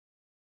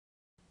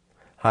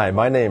Hi,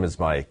 my name is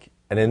Mike,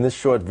 and in this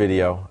short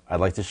video, I'd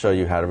like to show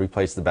you how to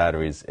replace the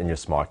batteries in your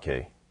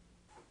SmartKey.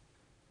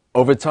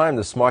 Over time,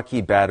 the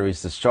SmartKey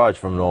batteries discharge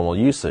from normal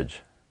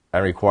usage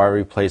and require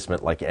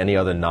replacement like any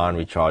other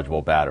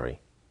non-rechargeable battery.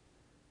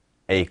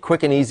 A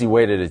quick and easy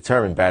way to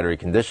determine battery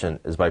condition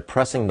is by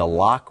pressing the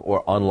lock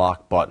or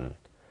unlock button.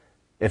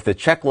 If the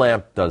check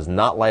lamp does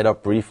not light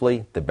up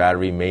briefly, the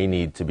battery may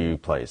need to be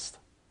replaced.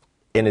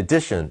 In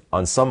addition,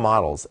 on some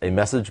models, a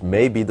message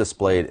may be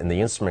displayed in the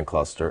instrument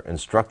cluster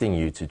instructing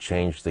you to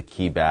change the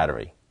key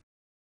battery.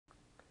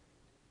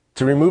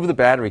 To remove the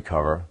battery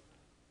cover,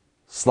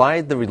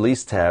 slide the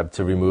Release tab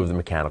to remove the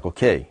mechanical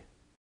key.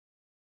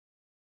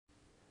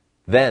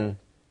 Then,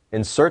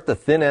 insert the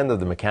thin end of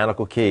the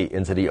mechanical key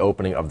into the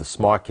opening of the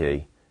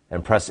SmartKey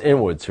and press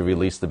inward to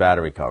release the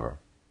battery cover.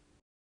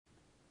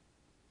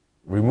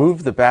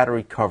 Remove the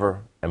battery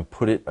cover and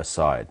put it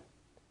aside.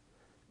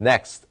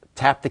 Next,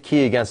 tap the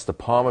key against the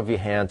palm of your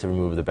hand to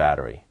remove the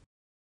battery.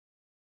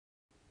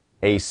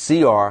 A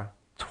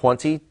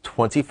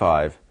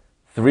CR2025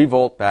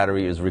 3-volt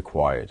battery is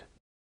required.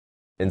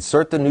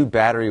 Insert the new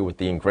battery with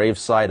the engraved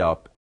side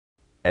up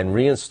and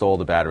reinstall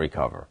the battery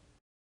cover.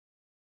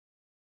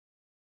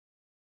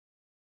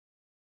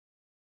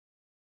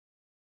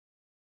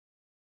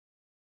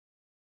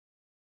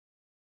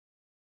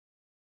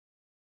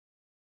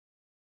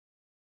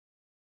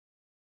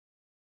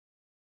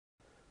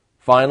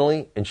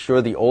 Finally, ensure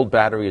the old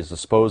battery is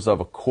disposed of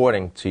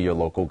according to your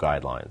local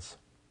guidelines.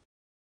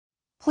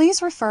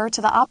 Please refer to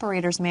the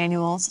operator's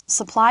manuals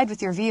supplied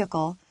with your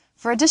vehicle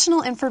for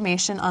additional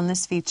information on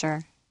this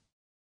feature.